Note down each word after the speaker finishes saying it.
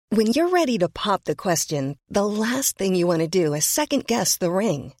When you're ready to pop the question, the last thing you want to do is second-guess the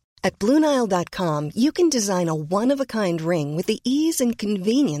ring. At BlueNile.com, you can design a one-of-a-kind ring with the ease and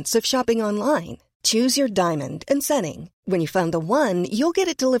convenience of shopping online. Choose your diamond and setting. When you find the one, you'll get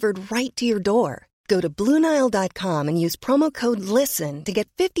it delivered right to your door. Go to BlueNile.com and use promo code LISTEN to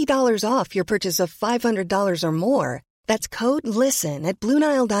get $50 off your purchase of $500 or more. That's code LISTEN at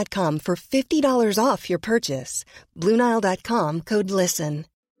BlueNile.com for $50 off your purchase. BlueNile.com, code LISTEN.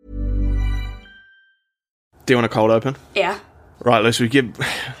 Do you want a cold open? Yeah. Right, Lucy, we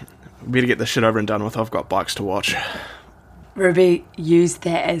better get this shit over and done with. I've got bikes to watch. Ruby, use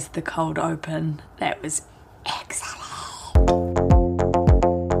that as the cold open. That was excellent.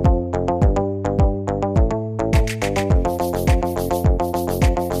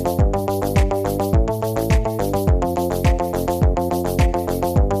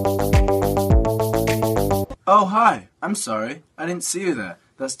 Oh, hi. I'm sorry. I didn't see you there.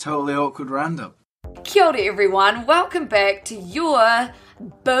 That's totally awkward random. Kia ora, everyone. Welcome back to your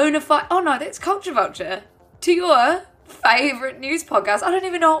bona fide... Oh, no, that's Culture Vulture. To your favourite news podcast. I don't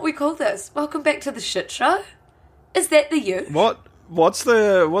even know what we call this. Welcome back to the shit show. Is that the you? What's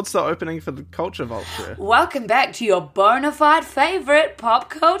the opening for the Culture Vulture? Welcome back to your bona fide favourite pop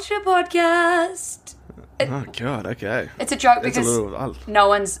culture podcast. Oh, God, okay. It's a joke because no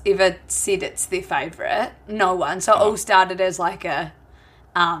one's ever said it's their favourite. No one. So it all started as like a,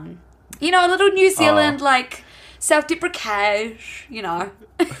 a little New Zealand, like, self-deprecation,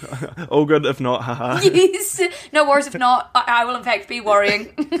 All good if not, haha. Yes. No worries if not. I will, in fact, be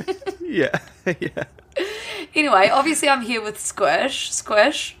worrying. Yeah. Anyway, obviously I'm here with Squish.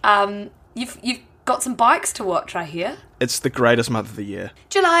 Squish, you've got some bikes to watch, I hear. It's the greatest month of the year.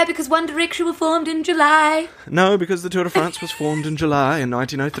 July, because One Direction were formed in July. No, because the Tour de France was formed in July in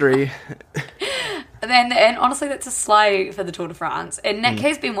 1903. And honestly, that's a sleigh for the Tour de France. And Nick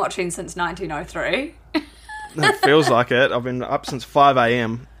has been watching since 1903. It feels like it. I've been up since 5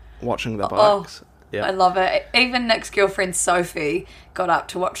 a.m. watching the bikes. Yeah. I love it. Even Nick's girlfriend Sophie got up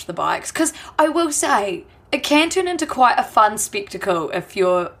to watch the bikes. Because I will say, it can turn into quite a fun spectacle if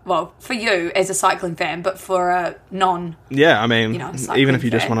you're, well, for you as a cycling fan, but for a Yeah, I mean, even if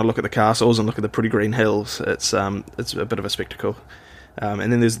you just fan. want to look at the castles and look at the pretty green hills, it's a bit of a spectacle.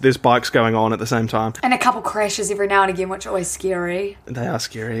 And then there's bikes going on at the same time. And a couple crashes every now and again, which are always scary. They are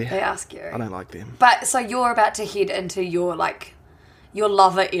scary. I don't like them. But, so you're about to head into your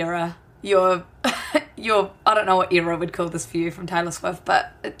lover era. Your I don't know what era we'd call this for you from Taylor Swift,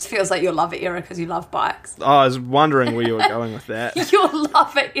 but it feels like your lover era because you love bikes. Oh, I was wondering where you were going with that. Your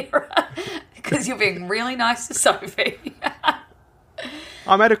lover era because you're being really nice to Sophie.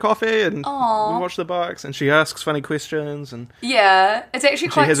 I made her coffee and we watch the bikes, and she asks funny questions, and yeah, it's actually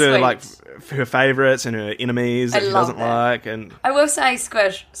quite sweet. She has her favourites and her enemies that she doesn't like. And I will say,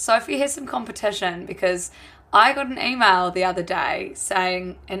 Squish, Sophie has some competition because I got an email the other day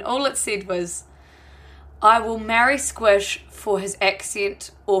saying, and all it said was, I will marry Squish for his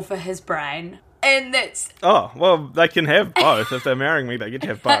accent or for his brain. And that's... Oh, well, they can have both. If they're marrying me, they get to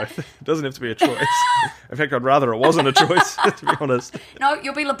have both. It doesn't have to be a choice. In fact, I'd rather it wasn't a choice, to be honest. No,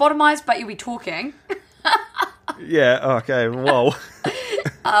 you'll be lobotomized, but you'll be talking. Yeah, okay, whoa.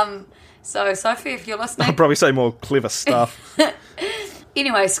 So, Sophie, if you're listening... I'll probably say more clever stuff.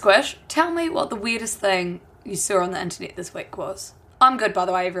 Anyway, Squish, tell me what the weirdest thing you saw on the internet this week was. I'm good, by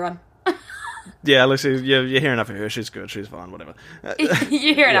the way, everyone. Yeah, Lucy, you're hearing enough of her. She's good, she's fine, whatever.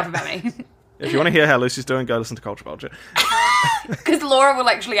 You hear enough about me. If you want to hear how Lucy's doing, go listen to Culture Vulture. Because Laura will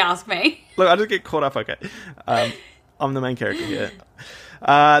actually ask me. Look, I just get caught up, okay. I'm the main character here.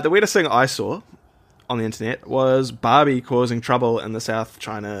 The weirdest thing I saw on the internet was Barbie causing trouble in the South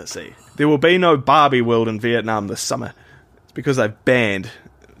China Sea. There will be no Barbie World in Vietnam this summer. It's because they've banned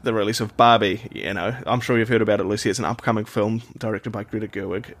the release of Barbie, I'm sure you've heard about it, Lucy. It's an upcoming film directed by Greta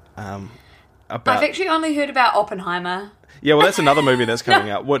Gerwig. I've actually only heard about Oppenheimer. Yeah, well, that's another movie that's coming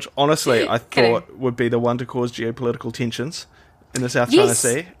out, which honestly I thought would be the one to cause geopolitical tensions in the South China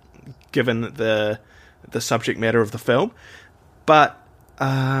Sea, given the subject matter of the film. But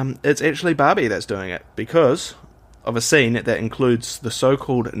it's actually Barbie that's doing it because of a scene that includes the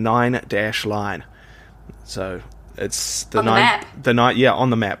so-called 9-dash line. So it's the on the map. On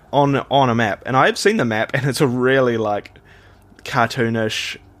the map, on a map, and I've seen the map, and it's a really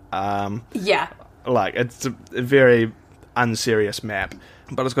cartoonish. It's a very unserious map,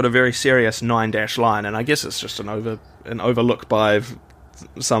 but it's got a very serious 9-dash line, and I guess it's just an overlook by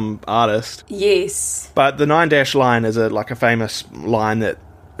some artist. Yes. But the 9-dash line is a famous line that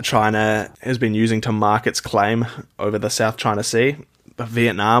China has been using to mark its claim over the South China Sea. But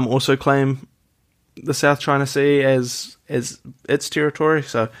Vietnam also claim the South China Sea as as its territory.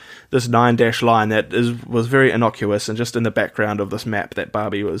 So this 9-dash line that was very innocuous and just in the background of this map that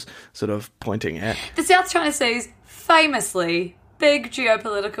Barbie was sort of pointing at. The South China Sea's famously big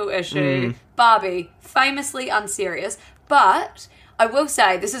geopolitical issue. Barbie, famously unserious. But I will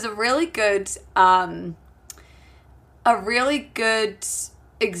say this is a really good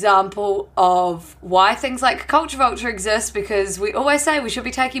example of why things like Culture Vulture exist, because we always say we should be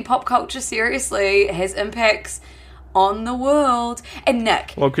taking pop culture seriously. It has impacts on the world. And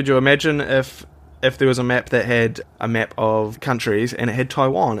Nick... Well, could you imagine if there was a map that had a map of countries and it had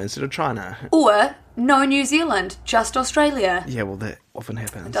Taiwan instead of China? Or no New Zealand, just Australia. Yeah, well, that often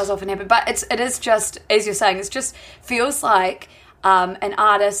happens. It does often happen. But it is just, as you're saying, it just feels like an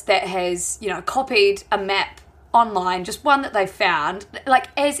artist that has, copied a map online, just one that they found, like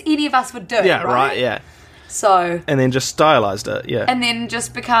as any of us would do. Yeah, right, yeah. So... And then just stylized it, yeah. And then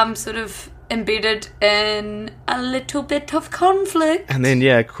just become sort of embedded in a little bit of conflict. And then,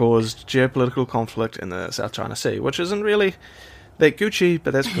 caused geopolitical conflict in the South China Sea, which isn't really that Gucci,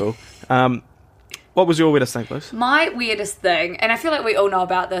 but that's cool. What was your weirdest thing, Luce? My weirdest thing, and I feel like we all know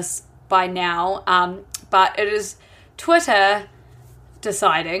about this by now, but it is Twitter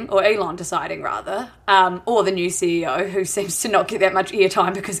deciding, or Elon deciding rather, or the new CEO, who seems to not get that much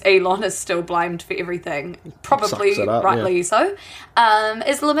airtime because Elon is still blamed for everything, probably rightly so,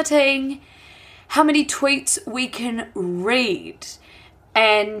 is limiting how many tweets we can read.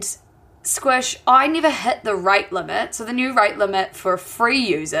 And Squish, I never hit the rate limit. So the new rate limit for a free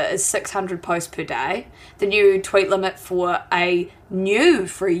user is 600 posts per day. The new tweet limit for a new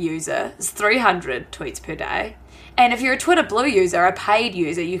free user is 300 tweets per day. And if you're a Twitter Blue user, a paid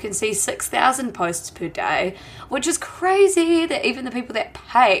user, you can see 6,000 posts per day, which is crazy that even the people that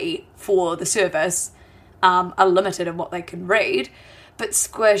pay for the service are limited in what they can read. But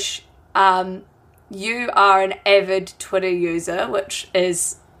Squish, you are an avid Twitter user, which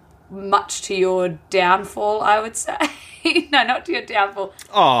is much to your downfall, I would say. No, not to your downfall.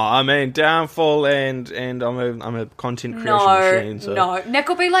 Oh, I mean, downfall and I'm a content creation machine. So. No, Nick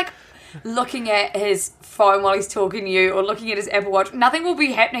will be like looking at his phone while he's talking to you, or looking at his Apple Watch. Nothing will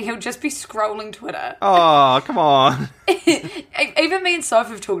be happening. He'll just be scrolling Twitter. Oh, come on. Even me and Soph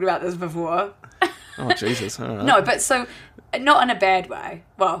have talked about this before. Oh, Jesus. All right. No, but so, not in a bad way.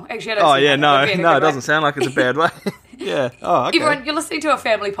 Well, actually, I don't Oh, see yeah, no, it doesn't sound like it's a bad way. Yeah. Oh, okay. Everyone, you're listening to a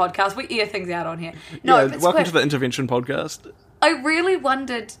family podcast. We air things out on here. No, yeah, but welcome to the Intervention Podcast. I really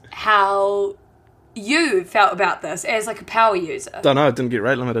wondered how you felt about this as like a power user. Don't know, it didn't get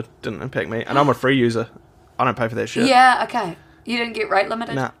rate limited. Didn't impact me. And I'm a free user. I don't pay for that shit. Yeah, okay. You didn't get rate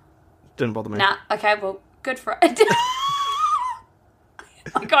limited? Nah. Didn't bother me. Nah, okay, well, good for it.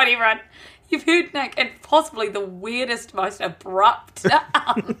 Oh my God, everyone. You've heard Nick in possibly the weirdest, most abrupt,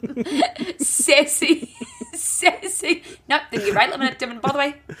 sassy. Nope, didn't get rate limited, didn't bother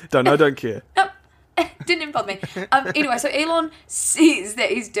me. Don't know, don't care. Nope, didn't even bother me. Anyway, so Elon says that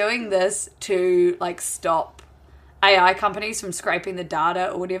he's doing this to, like, stop AI companies from scraping the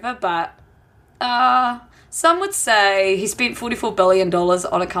data or whatever, but some would say he spent $44 billion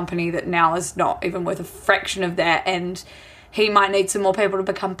on a company that now is not even worth a fraction of that, and he might need some more people to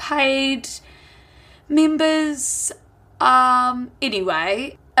become paid members.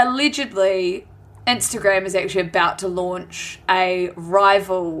 Anyway, allegedly, Instagram is actually about to launch a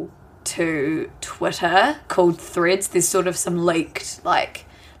rival to Twitter called Threads. There's sort of some leaked, like,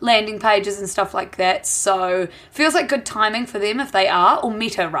 landing pages and stuff like that. So, feels like good timing for them if they are, or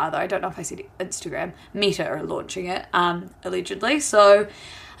Meta rather. I don't know if I said Instagram. Meta are launching it, allegedly. So,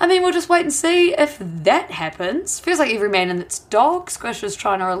 I mean, we'll just wait and see if that happens. Feels like every man and its dog. Squish is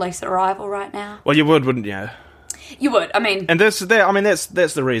trying to release a rival right now. Well, you would, wouldn't you? You would. I mean, and that's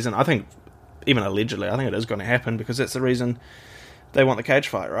the reason. I think, even allegedly, I think it is going to happen because that's the reason they want the cage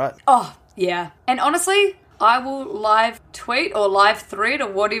fight, right? Oh yeah. And honestly, I will live tweet or live thread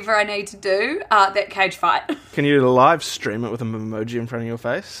or whatever I need to do that cage fight. Can you live stream it with an emoji in front of your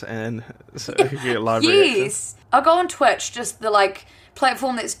face and so you get live reaction? Yes. I'll go on Twitch, just the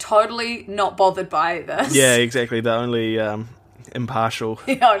platform that's totally not bothered by this. Yeah, exactly. The only impartial.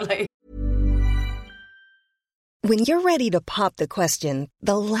 The only. When you're ready to pop the question,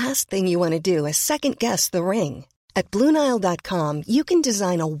 the last thing you want to do is second-guess the ring. At BlueNile.com, you can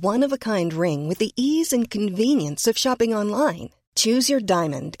design a one-of-a-kind ring with the ease and convenience of shopping online. Choose your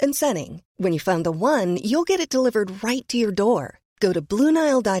diamond and setting. When you find the one, you'll get it delivered right to your door. Go to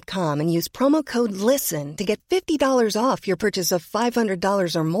BlueNile.com and use promo code LISTEN to get $50 off your purchase of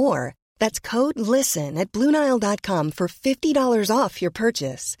 $500 or more. That's code LISTEN at BlueNile.com for $50 off your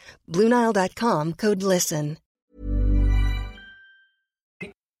purchase. BlueNile.com, code LISTEN.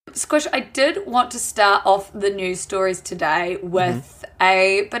 Squish, I did want to start off the news stories today with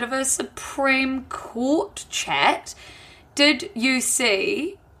a bit of a Supreme Court chat. Did you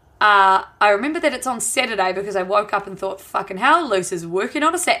see... I remember that it's on Saturday because I woke up and thought, fucking hell, Luce is working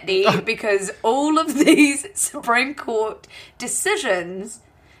on a Saturday because all of these Supreme Court decisions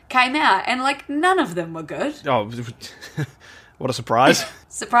came out and, like, none of them were good. Oh, what a surprise.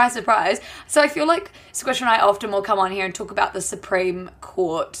 Surprise, surprise. So I feel like Squish and I often will come on here and talk about the Supreme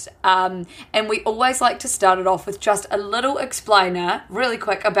Court, and we always like to start it off with just a little explainer, really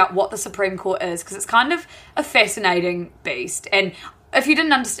quick, about what the Supreme Court is, because it's kind of a fascinating beast, and if you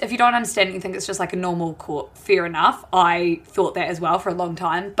don't understand it, you think it's just like a normal court, fair enough. I thought that as well for a long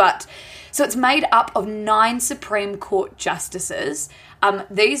time. But so it's made up of 9 Supreme Court justices.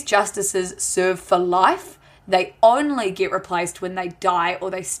 These justices serve for life. They only get replaced when they die or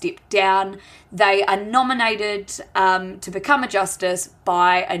they step down. They are nominated to become a justice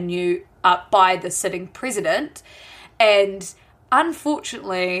by by the sitting president. And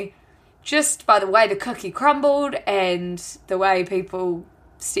unfortunately, just by the way the cookie crumbled and the way people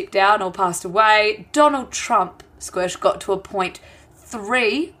stepped down or passed away, Donald Trump, Squish, got to appoint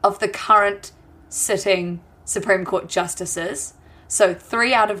 3 of the current sitting Supreme Court justices. So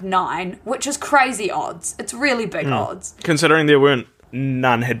 3 out of 9, which is crazy odds. It's really big odds. Considering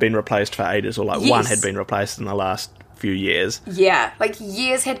none had been replaced for ages, or like one had been replaced in the last few years. Yeah, like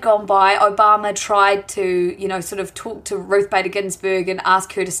years had gone by. Obama tried to, sort of talk to Ruth Bader Ginsburg and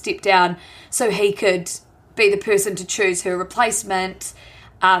ask her to step down so he could be the person to choose her replacement.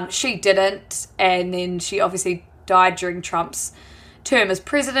 She didn't, and then she obviously died during Trump's term as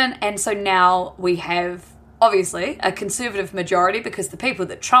president, and so now we have, obviously, a conservative majority because the people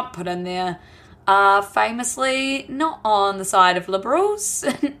that Trump put in there are famously not on the side of liberals,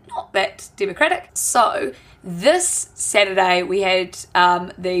 not that democratic. So this Saturday we had or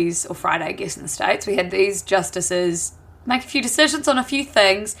Friday, I guess, in the States, we had these justices make a few decisions on a few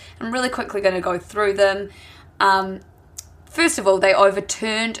things. I'm really quickly going to go through them. First of all, they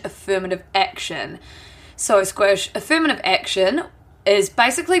overturned affirmative action. So, Squish, affirmative action is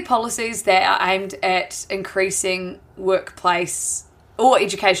basically policies that are aimed at increasing workplace or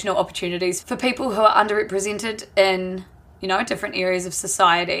educational opportunities for people who are underrepresented in, different areas of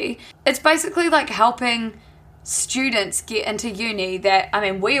society. It's basically like helping students get into uni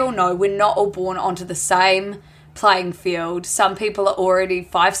that, we all know we're not all born onto the same playing field. Some people are already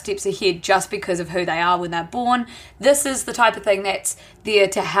 5 steps ahead just because of who they are when they're born. This is the type of thing that's there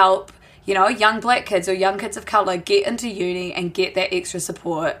to help young black kids or young kids of colour get into uni and get that extra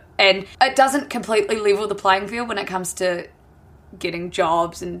support. And it doesn't completely level the playing field when it comes to getting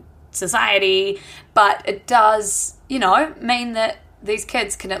jobs and society, but it does, mean that these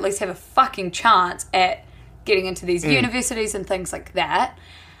kids can at least have a fucking chance at getting into these universities and things like that.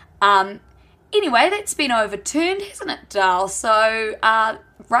 Anyway, that's been overturned, hasn't it, Dal? So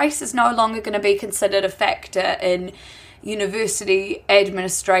race is no longer going to be considered a factor in university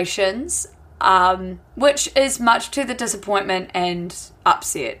administrations, which is much to the disappointment and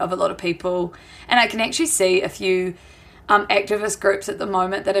upset of a lot of people. And I can actually see a few activist groups at the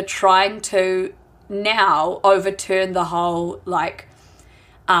moment that are trying to now overturn the whole,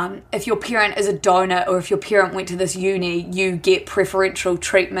 if your parent is a donor or if your parent went to this uni, you get preferential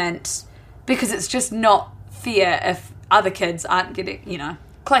treatment, because it's just not fair if other kids aren't getting,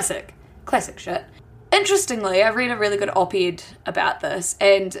 classic shit. Interestingly, I read a really good op-ed about this,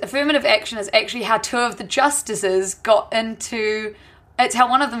 and affirmative action is actually how 2 of the justices it's how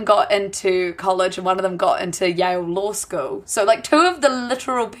one of them got into college and one of them got into Yale Law School. So, 2 of the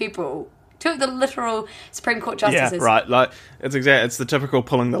literal Supreme Court justices. Yeah, right. It's the typical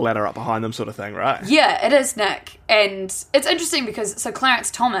pulling the ladder up behind them sort of thing, right? Yeah, it is, Nick. And it's interesting because, Clarence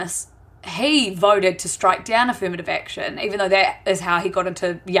Thomas, he voted to strike down affirmative action, even though that is how he got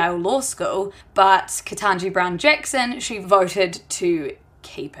into Yale Law School. But Ketanji Brown Jackson, she voted to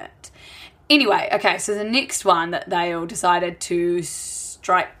keep it. Anyway, okay, so the next one that they all decided to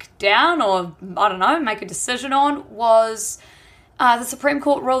strike down, or, I don't know, make a decision on, was the Supreme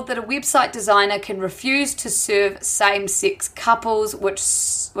Court ruled that a website designer can refuse to serve same-sex couples, which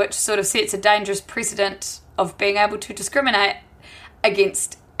sort of sets a dangerous precedent of being able to discriminate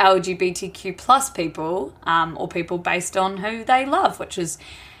against LGBTQ plus people, or people based on who they love, which is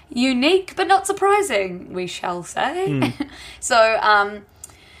unique but not surprising, we shall say. So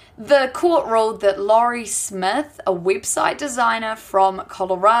the court ruled that Laurie Smith, a website designer from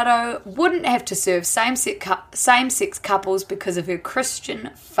Colorado, wouldn't have to serve same-sex couples because of her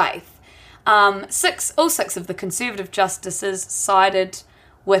Christian faith. All six of the conservative justices sided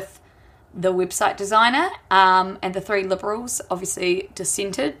with the website designer, and the 3 Liberals obviously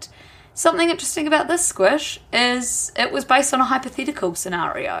dissented. Something interesting about this squish is it was based on a hypothetical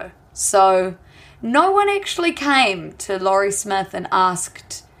scenario. So no one actually came to Laurie Smith and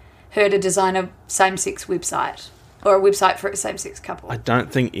asked her to design a same-sex website or a website for a same-sex couple. I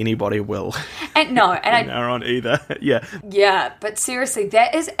don't think anybody will. And no, and from now on either. Yeah. Yeah, but seriously,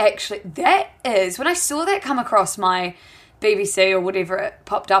 that is, when I saw that come across my BBC or whatever it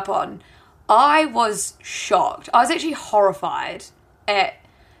popped up on, I was shocked. I was actually horrified at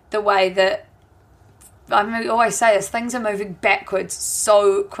the way that, I mean, we always say this, things are moving backwards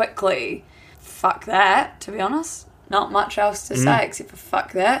so quickly. Fuck that, to be honest. Not much else to say except for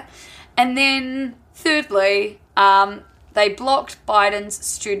fuck that. And then, thirdly, they blocked Biden's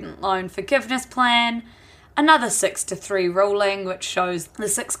student loan forgiveness plan. Another 6-3 ruling, which shows the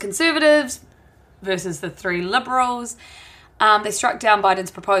 6 conservatives versus the 3 liberals. They struck down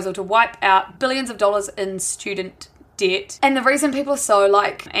Biden's proposal to wipe out billions of dollars in student debt. And the reason people are so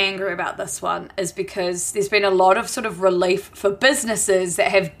angry about this one is because there's been a lot of sort of relief for businesses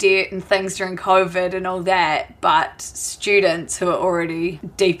that have debt and things during COVID and all that, but students who are already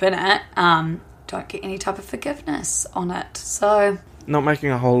deep in it don't get any type of forgiveness on it. So not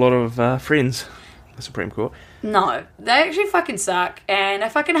making a whole lot of friends, the Supreme Court. No, they actually fucking suck, and I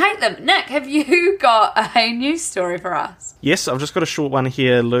fucking hate them. Nick, have you got a news story for us? Yes, I've just got a short one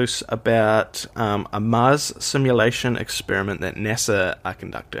here loose about a Mars simulation experiment that NASA are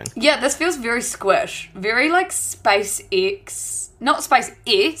conducting. Yeah, this feels very squish. Very SpaceX. Not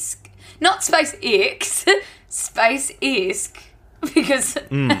SpaceX. Not SpaceX. Space-esque. Because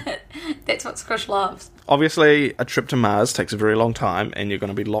that's what Squish loves. Obviously, a trip to Mars takes a very long time, and you're going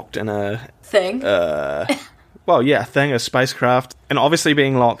to be locked in a thing. A spacecraft. And obviously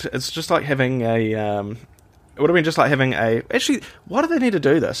being locked, it's just like having a... it would have been just like having a... Actually, why do they need to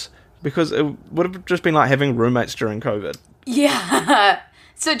do this? Because it would have just been like having roommates during COVID. Yeah.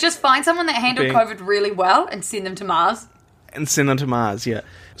 So just find someone that handled COVID really well and send them to Mars. And send them to Mars, yeah.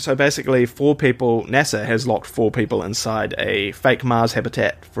 So basically, NASA has locked 4 people inside a fake Mars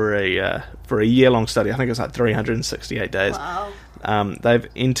habitat for a year-long study. I think it's like 368 days. Wow.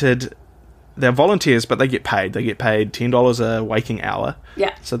 They're volunteers, but they get paid. They get paid $10 a waking hour.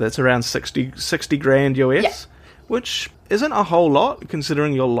 Yeah. So that's around 60 grand US, yeah. Which isn't a whole lot,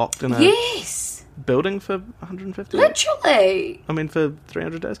 considering you're locked in a building for 150. Literally. I mean, for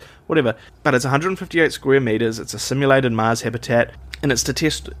 300 days. Whatever. But it's 158 square meters. It's a simulated Mars habitat. And it's to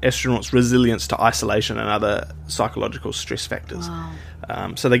test astronauts' resilience to isolation and other psychological stress factors.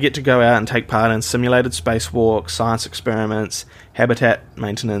 Wow. So they get to go out and take part in simulated spacewalks, science experiments, habitat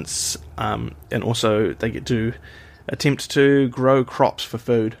maintenance, and also they get to attempt to grow crops for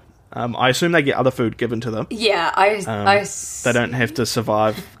food. I assume they get other food given to them. Yeah, they don't have to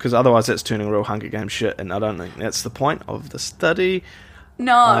survive, because otherwise that's turning real Hunger Games shit, and I don't think that's the point of the study.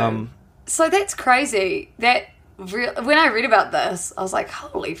 No. So that's crazy. When I read about this, I was like,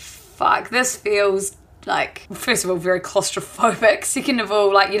 holy fuck, this feels like, first of all, very claustrophobic. Second of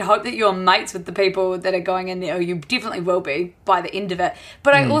all, you'd hope that you're mates with the people that are going in there, or you definitely will be by the end of it.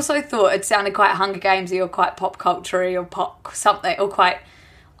 But I also thought it sounded quite Hunger Gamesy or quite pop culture-y or pop something, or quite,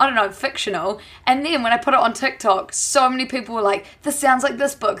 I don't know, fictional. And then when I put it on TikTok, so many people were like, this sounds like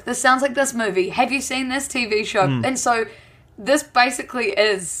this book, this sounds like this movie, have you seen this TV show? And so this basically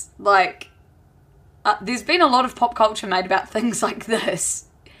is there's been a lot of pop culture made about things like this.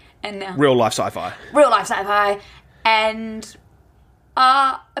 And now real life sci-fi. And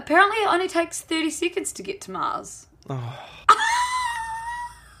apparently it only takes 30 seconds to get to Mars. Oh.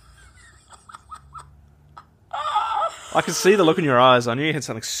 I could see the look in your eyes. I knew you had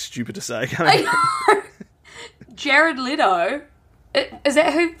something stupid to say. I know. Jared Leto. Is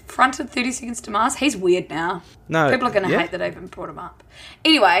that who fronted 30 Seconds to Mars? He's weird now. No. People are going to hate that I even brought him up.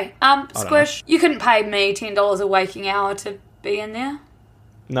 Anyway, Squish, you couldn't pay me $10 a waking hour to be in there?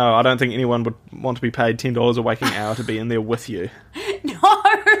 No, I don't think anyone would want to be paid $10 a waking hour to be in there with you. No.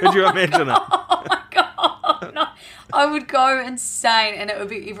 Could you imagine it? Oh my God. No. I would go insane and it would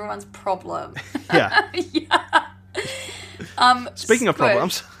be everyone's problem. Yeah. Yeah. Speaking of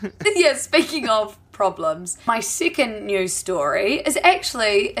problems. Yeah, speaking of problems. My second news story is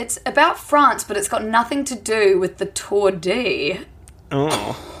it's about France, but it's got nothing to do with the Tour D.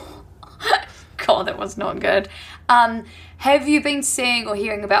 Oh. God, that was not good. Have you been seeing or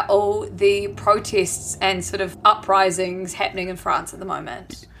hearing about all the protests and sort of uprisings happening in France at the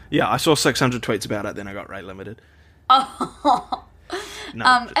moment? Yeah, I saw 600 tweets about it, then I got rate limited. Oh.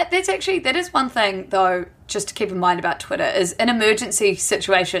 No. That is one thing, though, just to keep in mind about Twitter, is in emergency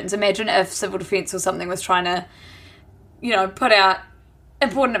situations, imagine if Civil Defence or something was trying to, put out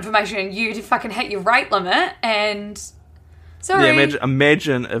important information and you to fucking hit your rate limit and... Sorry. Yeah,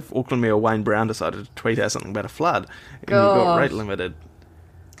 imagine if Auckland Mayor Wayne Brown decided to tweet out something about a flood and you got rate limited.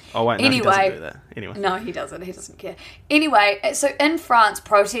 Oh, wait, no, he doesn't do that. Anyway. No, he doesn't. He doesn't care. Anyway, so in France,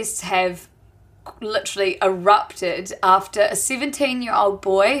 protests have literally erupted after a 17-year-old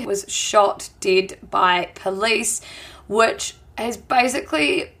boy was shot dead by police, which has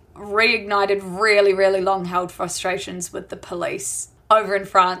basically reignited really, really long-held frustrations with the police over in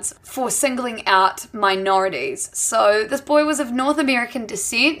France for singling out minorities. So this boy was of North American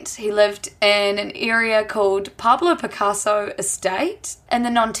descent. He lived in an area called Pablo Picasso Estate in the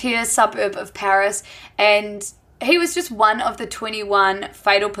Nanterre suburb of Paris, and he was just one of the 21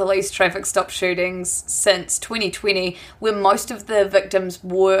 fatal police traffic stop shootings since 2020, where most of the victims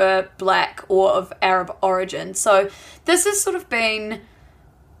were black or of Arab origin. So this has sort of been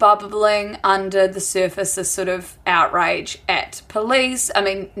bubbling under the surface, this sort of outrage at police. I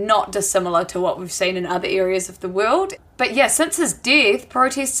mean, not dissimilar to what we've seen in other areas of the world. But yeah, since his death,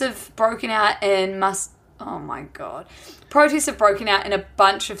 protests have broken out in Protests have broken out in a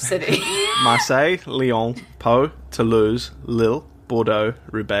bunch of cities. Marseille, Lyon, Pau, Toulouse, Lille, Bordeaux,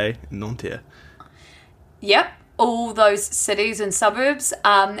 Roubaix, and Nanterre. Yep, all those cities and suburbs.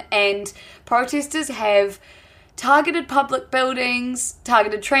 And protesters have targeted public buildings,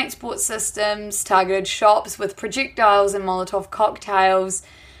 targeted transport systems, targeted shops with projectiles and Molotov cocktails.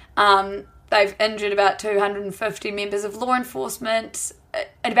 They've injured about 250 members of law enforcement,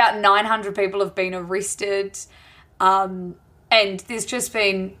 and about 900 people have been arrested. And there's just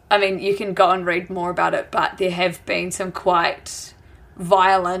been, I mean, you can go and read more about it, but there have been some quite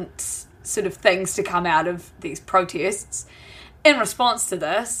violent sort of things to come out of these protests. In response to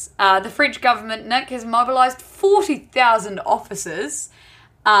this, the French government, Nick, has mobilised 40,000 officers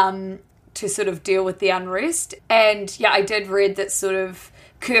to sort of deal with the unrest. And yeah, I did read that sort of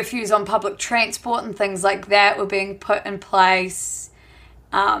curfews on public transport and things like that were being put in place.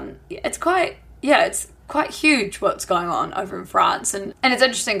 It's quite huge what's going on over in France. And it's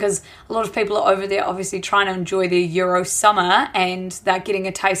interesting because a lot of people are over there obviously trying to enjoy their Euro summer, and they're getting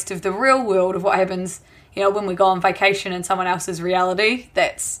a taste of the real world of what happens, you know, when we go on vacation in someone else's reality.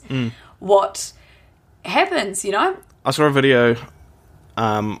 That's what happens, you know? I saw a video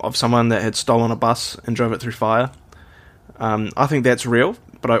of someone that had stolen a bus and drove it through fire. I think that's real,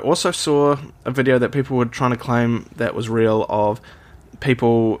 but I also saw a video that people were trying to claim that was real of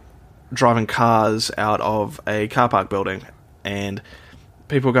people driving cars out of a car park building, and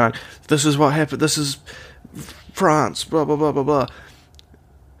people going, this is what happened, this is France, blah, blah, blah, blah, blah.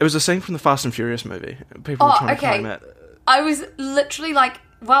 It was a scene from the Fast and Furious movie. People were trying to claim it. I was literally like,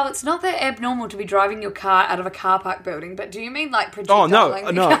 well, it's not that abnormal to be driving your car out of a car park building, but do you mean like projectiling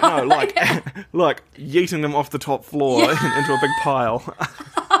no, like like yeeting them off the top floor into a big pile.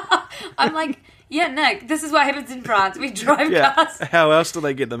 I'm like, yeah, Nick, this is what happens in France. We drive cars. How else do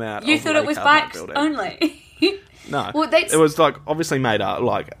they get them out? You thought it was bikes only. No, well, it was like obviously made up,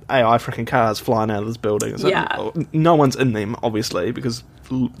 like AI freaking cars flying out of this building. So no one's in them, obviously, because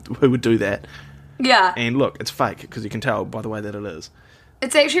who would do that? Yeah. And look, it's fake because you can tell by the way that it is.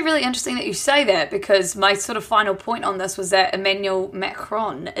 It's actually really interesting that you say that, because my sort of final point on this was that Emmanuel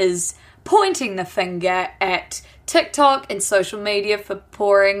Macron is pointing the finger at TikTok and social media for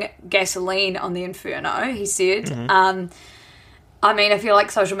pouring gasoline on the inferno, he said. Mm-hmm. I mean, I feel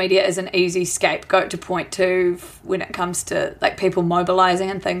like social media is an easy scapegoat to point to when it comes to like people mobilising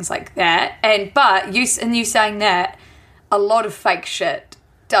and things like that. But you saying that, a lot of fake shit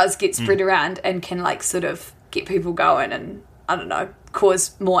does get spread around and can like sort of get people going and, I don't know,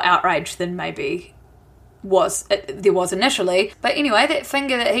 cause more outrage than maybe there was initially. But anyway, that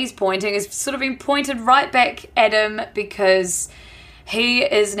finger that he's pointing is sort of been pointed right back at him, because he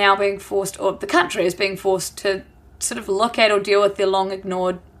is now being forced, or the country is being forced, to sort of look at or deal with their long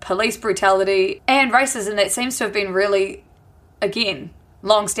ignored police brutality and racism that seems to have been really, again,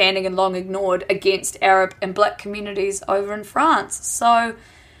 long standing and long ignored against Arab and black communities over in France. So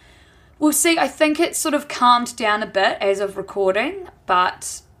we'll see. I think it's sort of calmed down a bit as of recording,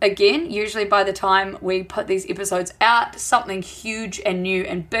 but again, usually by the time we put these episodes out, something huge and new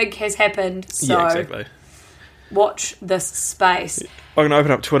and big has happened. So yeah, exactly. Watch this space. I'm going to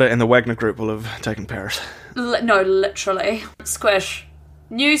open up Twitter and the Wagner Group will have taken Paris. No, literally. Squish,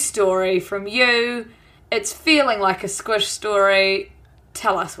 news story from you. It's feeling like a Squish story.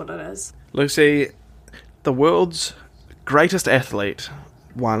 Tell us what it is. Lucy, the world's greatest athlete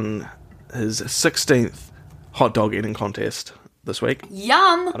won his 16th hot dog eating contest this week.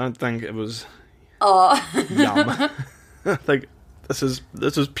 Yum! I don't think it was... Oh. Yum. I think this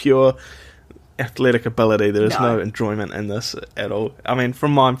is pure athletic ability. There is no enjoyment in this at all. I mean,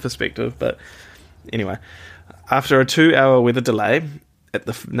 from my perspective, but anyway. After a 2-hour weather delay at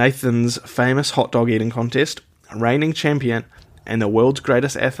the Nathan's famous hot dog eating contest, reigning champion and the world's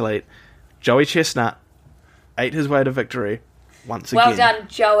greatest athlete, Joey Chestnut, ate his way to victory once again. Well done,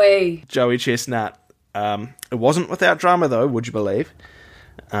 Joey. Joey Chestnut. It wasn't without drama, though, would you believe?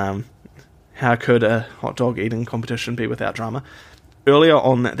 How could a hot dog eating competition be without drama? Earlier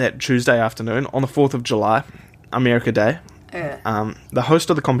on that Tuesday afternoon, on the 4th of July, America Day, the host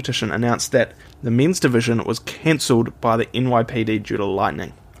of the competition announced that the men's division was cancelled by the NYPD due to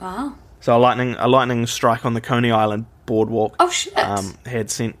lightning. Wow. So a lightning strike on the Coney Island boardwalk. Oh, shit. Had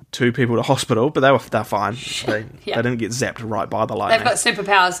sent 2 people to hospital, but they're fine. They didn't get zapped right by the lightning. They've got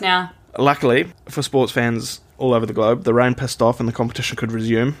superpowers now. Luckily, for sports fans all over the globe, the rain pissed off and the competition could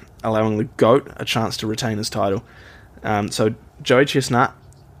resume, allowing the GOAT a chance to retain his title. So Joey Chestnut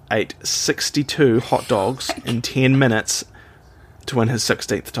ate 62 hot dogs in 10 minutes to win his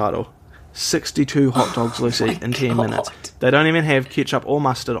 16th title. 62 hot dogs, Lucy, in 10 minutes. They don't even have ketchup or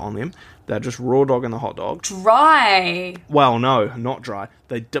mustard on them. They're just raw dog in the hot dog. Dry. Well, no, not dry.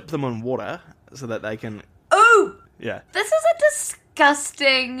 They dip them in water so that they can... Ooh! Yeah. This is a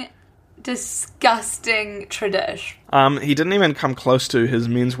disgusting tradition. He didn't even come close to his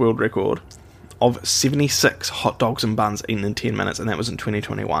men's world record of 76 hot dogs and buns eaten in 10 minutes, and that was in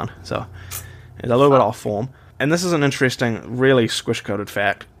 2021. So, it's a little bit off form. And this is an interesting, really squish-coated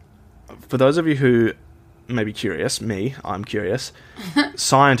fact. For those of you who may be curious, I'm curious,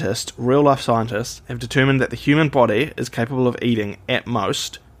 scientists, real-life scientists, have determined that the human body is capable of eating, at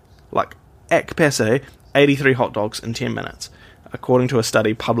most, like, at capacity, 83 hot dogs in 10 minutes, according to a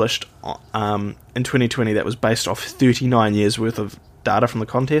study published in 2020 that was based off 39 years' worth of data from the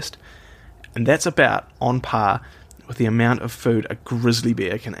contest, and that's about on par with the amount of food a grizzly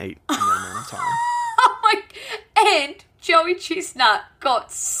bear can eat in that amount of time. Oh my... And Joey Chestnut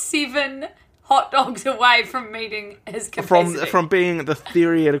got 7 hot dogs away from meeting his capacity. From being the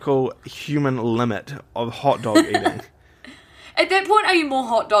theoretical human limit of hot dog eating. At that point, are you more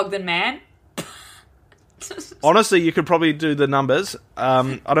hot dog than man? Honestly, you could probably do the numbers.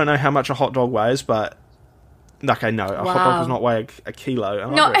 I don't know how much a hot dog weighs, but... Okay, no, a hot dog does not weigh a kilo,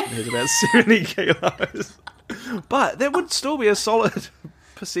 and I reckon it's about 70 kilos. But that would still be a solid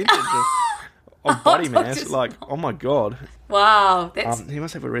percentage of body mass. Like, oh my god. Wow. He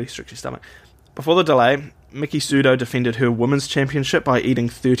must have a really strict stomach. Before the delay, Miki Sudo defended her women's championship by eating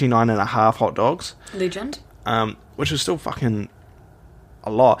 39.5 hot dogs. Legend. Which is still fucking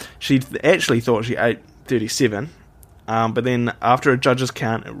a lot. She actually thought she ate 37. But then, after a judge's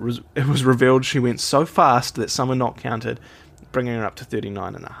count, it was revealed she went so fast that some were not counted, bringing her up to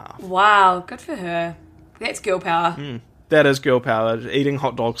 39.5. Wow, good for her. That's girl power. That is girl power. Eating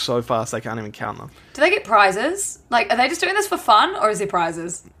hot dogs so fast they can't even count them. Do they get prizes? Like, are they just doing this for fun, or is there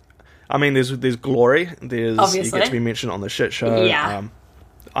prizes? I mean, there's glory. Obviously. You get to be mentioned on the shit show. Yeah.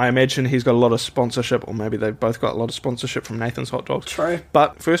 I imagine he's got a lot of sponsorship, or maybe they've both got a lot of sponsorship from Nathan's Hot Dogs. True.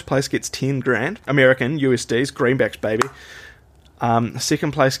 But first place gets 10 grand, American, USDs, greenbacks, baby.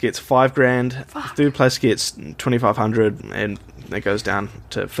 Second place gets 5 grand. Fuck. Third place gets 2,500, and it goes down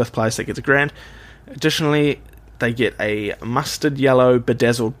to fifth place that gets $1 grand. Additionally, they get a mustard yellow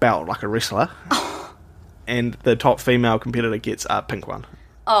bedazzled belt, like a wrestler. And the top female competitor gets a pink one.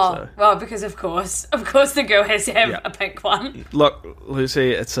 Oh, so. Well, because of course the girl has to have a pink one. Look,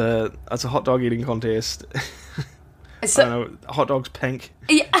 Lucy, it's a hot dog eating contest. I don't know, hot dog's pink.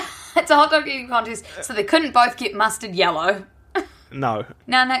 Yeah, it's a hot dog eating contest, so they couldn't both get mustard yellow. No.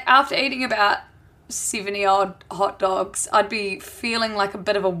 Now, Nick, after eating about 70-odd hot dogs, I'd be feeling like a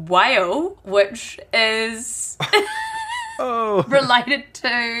bit of a whale, which is related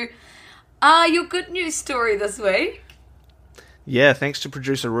to your good news story this week. Yeah, thanks to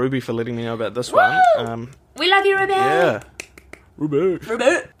producer Ruby for letting me know about this Woo! one. We love you, Ruby. Yeah. Ruby.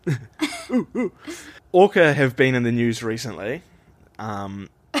 Orca have been in the news recently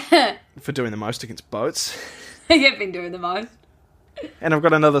for doing the most against boats. You've been doing the most. And I've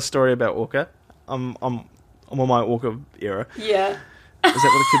got another story about Orca. I'm on my Orca era. Yeah. Is that what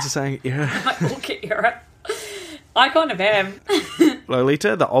the kids are saying? Era? My Orca era. I kind of am.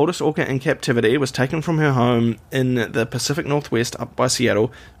 Lolita, the oldest orca in captivity, was taken from her home in the Pacific Northwest up by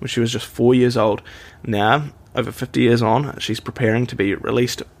Seattle when she was just 4 years old. Now, over 50 years on, she's preparing to be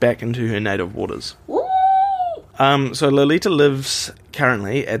released back into her native waters. Woo! So Lolita lives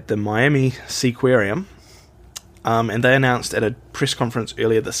currently at the Miami Seaquarium, and they announced at a press conference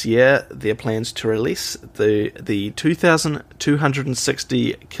earlier this year their plans to release the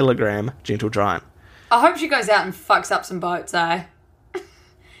 2,260 kilogram gentle giant. I hope she goes out and fucks up some boats, eh?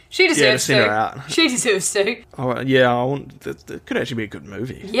 She deserves send to. her out. She deserves to. Oh, yeah, I want. It could actually be a good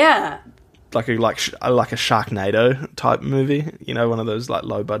movie. Yeah. Like a Sharknado type movie, you know, one of those like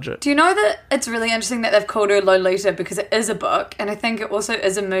low budget. Do you know that it's really interesting that they've called her Lolita because it is a book, and I think it also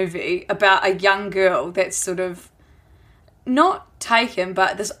is a movie about a young girl that's sort of not taken,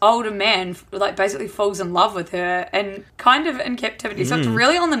 but this older man like basically falls in love with her and kind of in captivity. So it's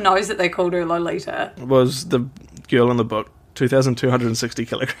really on the nose that they called her Lolita. Was the girl in the book 2,260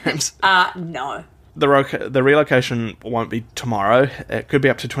 kilograms? No. The relocation won't be tomorrow. It could be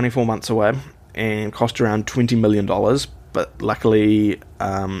up to 24 months away and cost around $20 million. But luckily,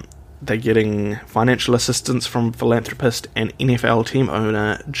 they're getting financial assistance from philanthropist and NFL team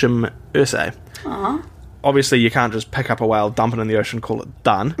owner Jim Irsay. Aww. Obviously, you can't just pick up a whale, dump it in the ocean, call it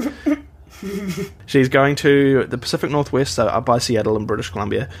done. She's going to the Pacific Northwest, so up by Seattle in British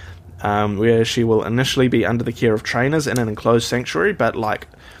Columbia, where she will initially be under the care of trainers in an enclosed sanctuary, but like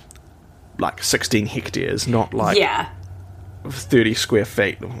 16 hectares, not like 30 square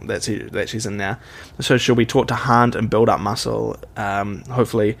feet that she's in now. So she'll be taught to hunt and build up muscle,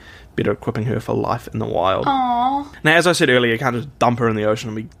 hopefully better equipping her for life in the wild. Aww. Now, as I said earlier, you can't just dump her in the ocean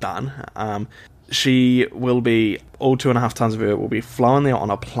and be done. She will be, all 2.5 tons of her will be flown there on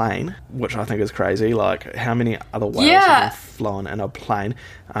a plane, which I think is crazy. Like, how many other whales have been flown in a plane?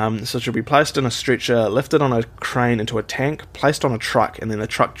 So she'll be placed in a stretcher, lifted on a crane into a tank, placed on a truck, and then the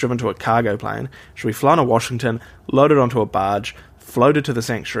truck driven to a cargo plane. She'll be flown to Washington, loaded onto a barge, floated to the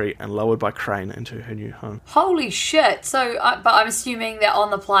sanctuary, and lowered by crane into her new home. Holy shit. So, but I'm assuming that on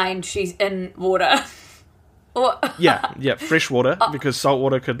the plane she's in water. Yeah, fresh water, because salt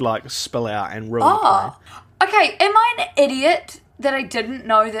water could like spill out and ruin the plane. Okay, am I an idiot that I didn't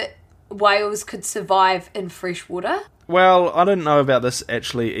know that whales could survive in fresh water? Well, I didn't know about this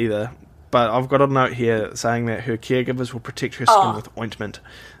actually either, but I've got a note here saying that her caregivers will protect her skin with ointment.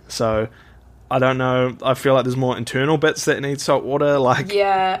 So, I don't know, I feel like there's more internal bits that need salt water, like...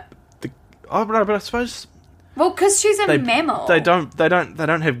 Yeah. But I suppose... Well, because she's a mammal. They don't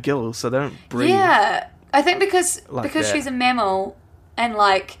have gills, so they don't breathe. Yeah. I think because that. she's a mammal, and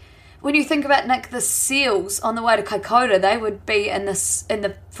like when you think about like the seals on the way to Kaikoura, they would be in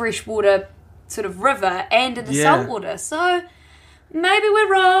the freshwater sort of river and in the saltwater. So maybe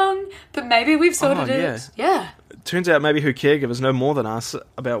we're wrong, but maybe we've sorted it. Yeah. Turns out maybe her caregivers know more than us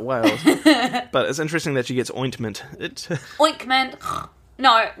about whales. But it's interesting that she gets ointment. Ointment.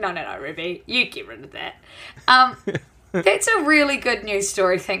 No, Ruby. You get rid of that. That's a really good news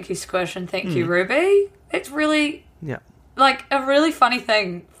story. Thank you, Squish, and thank you, Ruby. It's really, like, a really funny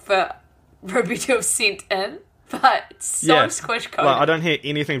thing for Ruby to have sent in, but it's so Squish-coded. Like, I don't hear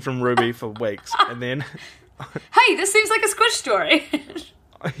anything from Ruby for weeks, and then... Hey, this seems like a Squish story.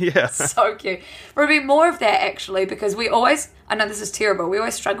 Yeah. So cute. Ruby, more of that, actually, because we always... I know this is terrible. We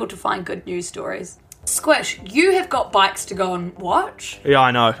always struggle to find good news stories. Squish, you have got bikes to go and watch. Yeah,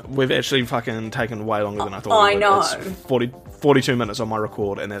 I know. We've actually fucking taken way longer than I thought we would. I know. It's 42 minutes on my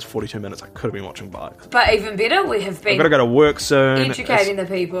record, and that's 42 minutes I could have been watching bikes. But even better, we have been... I've got to go to work soon. Educating the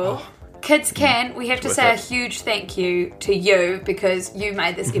people. Kids Can, we have to say a huge thank you to you because you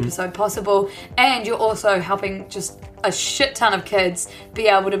made this episode possible, and you're also helping just a shit ton of kids be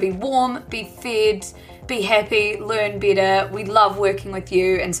able to be warm, be fed, be happy, learn better. We love working with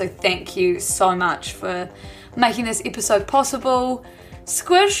you, and so thank you so much for making this episode possible.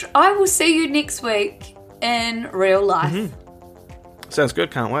 Squish, I will see you next week in real life. Sounds good,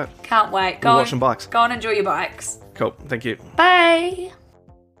 can't wait. Can't wait. We're watching bikes. Go and enjoy your bikes. Cool, thank you. Bye.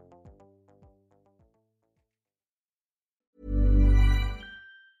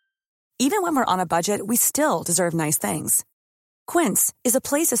 Even when we're on a budget, we still deserve nice things. Quince is a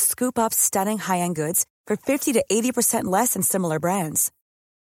place to scoop up stunning high-end goods for 50 to 80% less than similar brands.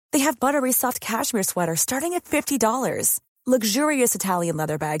 They have buttery soft cashmere sweaters starting at $50, luxurious Italian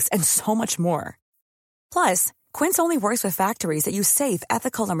leather bags, and so much more. Plus, Quince only works with factories that use safe,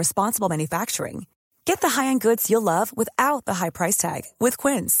 ethical, and responsible manufacturing. Get the high-end goods you'll love without the high price tag with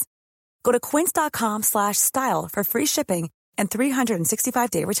Quince. Go to quince.com/style for free shipping and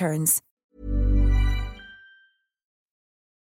 365-day returns.